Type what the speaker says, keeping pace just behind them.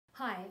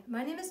Hi,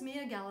 my name is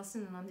Mia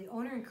Galison and I'm the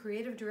owner and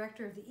creative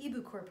director of the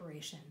eeBoo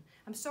Corporation.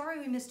 I'm sorry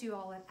we missed you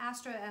all at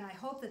Astra, and I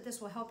hope that this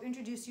will help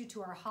introduce you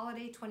to our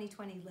Holiday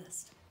 2020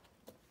 list.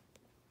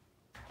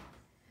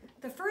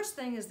 The first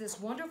thing is this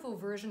wonderful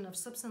version of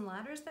Slips and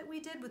Ladders that we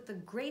did with the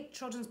great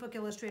children's book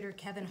illustrator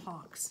Kevin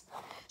Hawkes.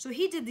 So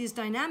he did these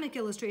dynamic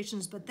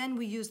illustrations, but then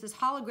we used this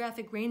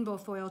holographic rainbow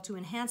foil to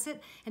enhance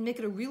it and make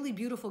it a really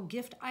beautiful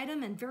gift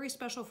item and very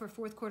special for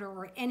fourth quarter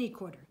or any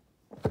quarter.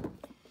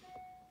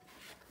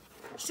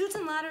 Chutes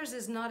and Ladders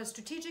is not a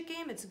strategic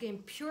game. It's a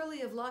game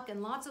purely of luck,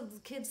 and lots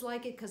of kids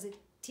like it because it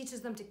teaches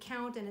them to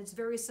count, and it's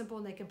very simple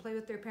and they can play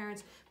with their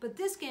parents. But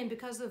this game,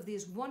 because of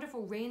these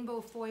wonderful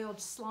rainbow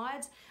foiled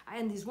slides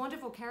and these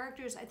wonderful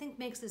characters, I think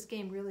makes this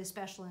game really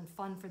special and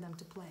fun for them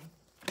to play.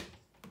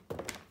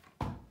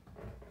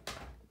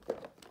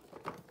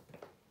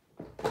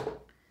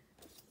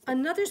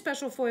 Another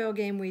special foil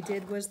game we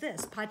did was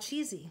this,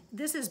 Pachisi.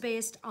 This is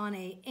based on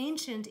an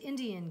ancient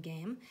Indian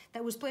game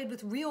that was played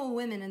with real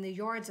women in the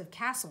yards of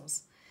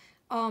castles.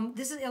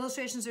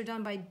 Illustrations are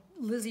done by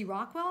Lizzie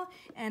Rockwell,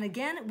 and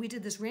again, we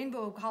did this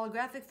rainbow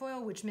holographic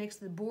foil, which makes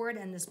the board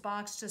and this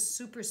box just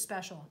super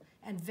special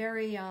and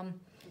very,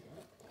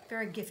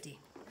 very gifty.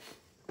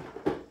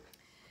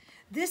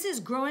 This is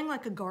Growing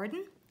Like a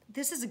Garden.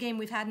 This is a game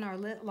we've had in our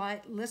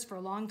list for a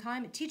long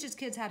time. It teaches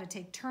kids how to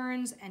take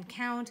turns and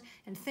count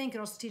and think. It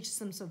also teaches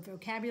them some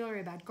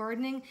vocabulary about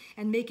gardening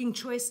and making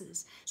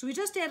choices. So we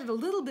just added a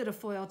little bit of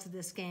foil to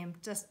this game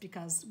just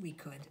because we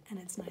could, and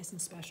it's nice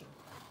and special.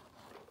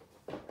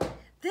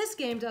 This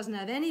game doesn't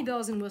have any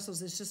bells and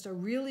whistles. It's just a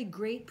really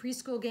great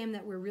preschool game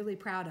that we're really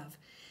proud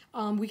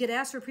of. We get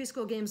asked for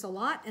preschool games a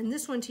lot, and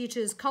this one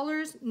teaches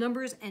colors,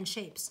 numbers, and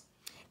shapes.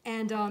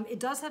 And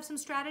it does have some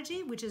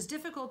strategy, which is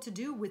difficult to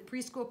do with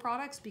preschool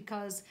products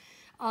because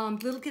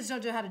little kids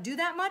don't know how to do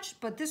that much,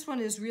 but this one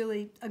is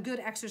really a good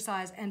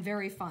exercise and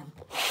very fun.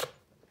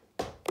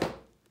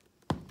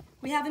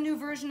 We have a new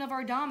version of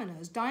our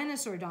dominoes,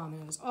 Dinosaur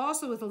dominoes,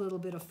 also with a little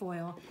bit of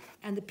foil.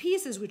 And the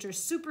pieces, which are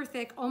super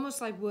thick,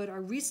 almost like wood,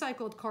 are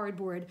recycled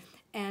cardboard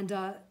and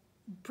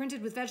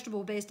printed with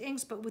vegetable-based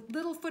inks, but with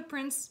little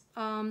footprints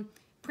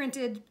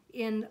printed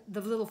in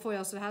the little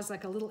foil, so it has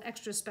like a little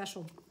extra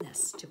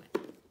specialness to it.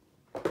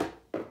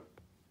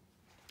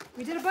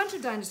 We did a bunch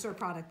of dinosaur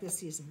product this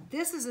season.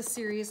 This is a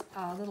series,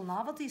 a little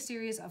novelty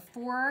series of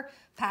 4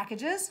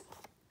 packages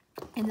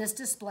in this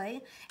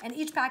display, and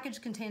each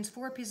package contains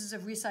 4 pieces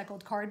of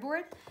recycled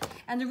cardboard,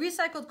 and the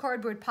recycled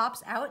cardboard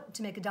pops out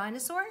to make a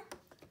dinosaur,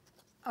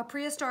 a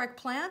prehistoric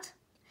plant,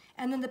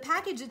 and then the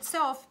package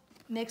itself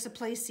makes a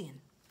play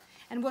scene.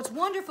 And what's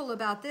wonderful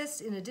about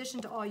this, in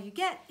addition to all you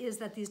get, is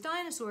that these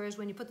dinosaurs,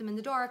 when you put them in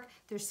the dark,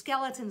 their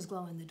skeletons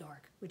glow in the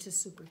dark, which is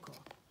super cool.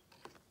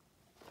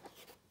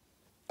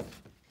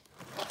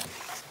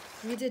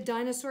 We did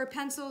dinosaur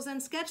pencils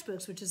and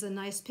sketchbooks, which is a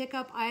nice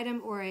pickup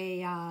item or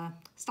a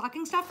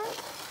stocking stuffer.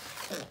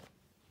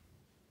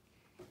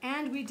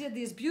 And we did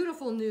these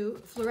beautiful new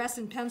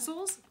fluorescent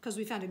pencils because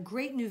we found a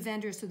great new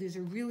vendor, so these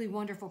are really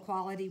wonderful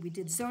quality. We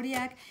did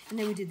Zodiac, and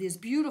then we did these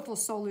beautiful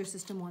solar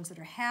system ones that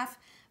are half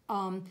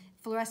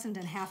fluorescent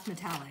and half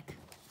metallic.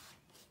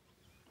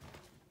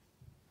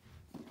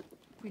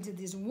 We did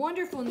these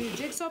wonderful new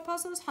jigsaw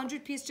puzzles,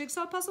 100-piece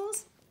jigsaw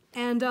puzzles.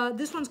 And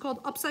this one's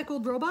called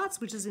Upcycled Robots,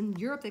 which is in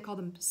Europe, they call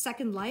them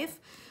Second Life.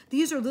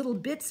 These are little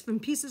bits from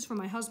pieces from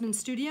my husband's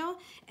studio,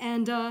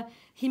 and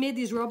he made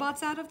these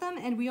robots out of them,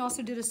 and we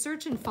also did a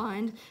search and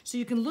find, so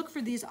you can look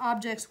for these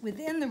objects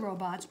within the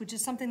robots, which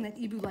is something that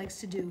eeBoo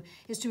likes to do,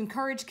 is to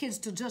encourage kids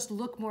to just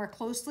look more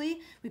closely.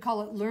 We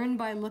call it Learn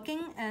by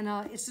Looking, and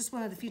it's just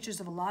one of the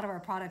features of a lot of our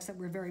products that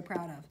we're very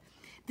proud of.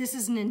 This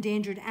is an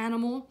endangered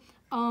animal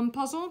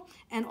puzzle,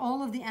 and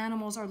all of the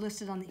animals are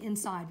listed on the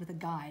inside with a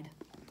guide.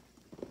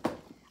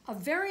 A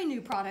very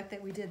new product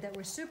that we did that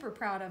we're super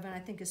proud of and I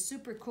think is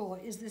super cool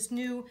is this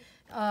new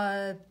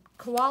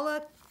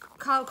Koala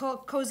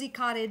Cozy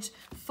Cottage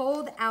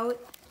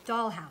fold-out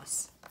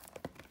dollhouse.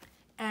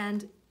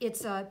 And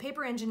it's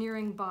paper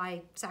engineering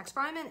by Sachs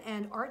Fryman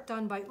and art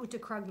done by Uta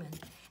Krugman.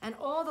 And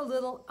all the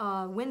little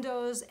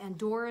windows and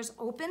doors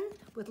open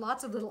with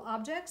lots of little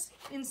objects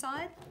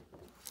inside.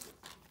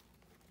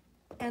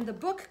 And the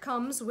book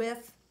comes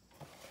with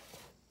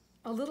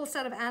a little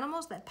set of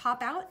animals that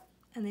pop out,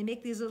 and they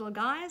make these little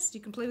guys. You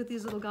can play with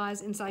these little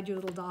guys inside your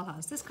little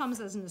dollhouse. This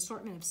comes as an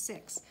assortment of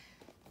 6.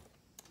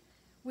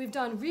 We've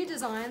done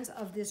redesigns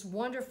of this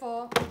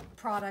wonderful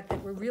product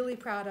that we're really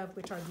proud of,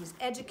 which are these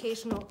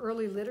educational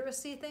early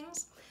literacy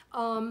things.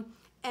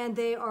 And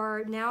they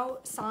are now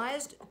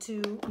sized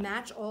to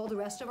match all the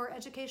rest of our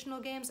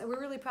educational games. And we're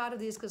really proud of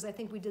these because I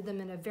think we did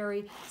them in a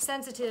very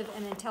sensitive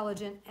and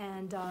intelligent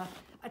and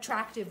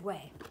attractive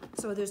way.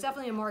 So there's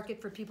definitely a market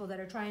for people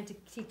that are trying to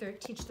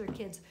teach their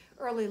kids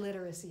early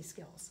literacy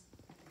skills.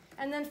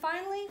 And then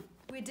finally,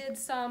 we did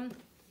some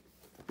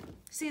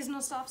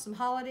seasonal stuff, some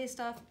holiday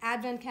stuff,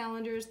 advent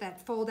calendars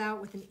that fold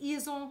out with an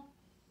easel,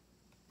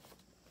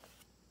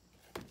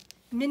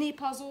 mini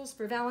puzzles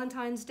for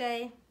Valentine's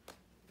Day,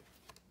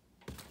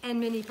 and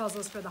mini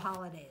puzzles for the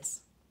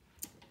holidays.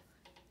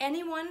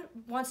 anyone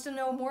wants to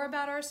know more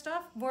about our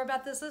stuff, more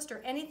about this list,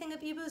 or anything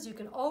of eeBoo's, you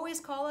can always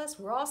call us.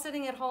 We're all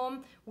sitting at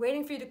home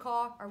waiting for you to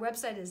call. Our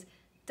website is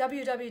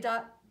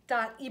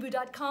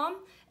www.eeboo.com.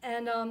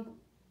 And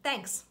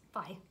thanks.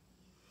 Bye.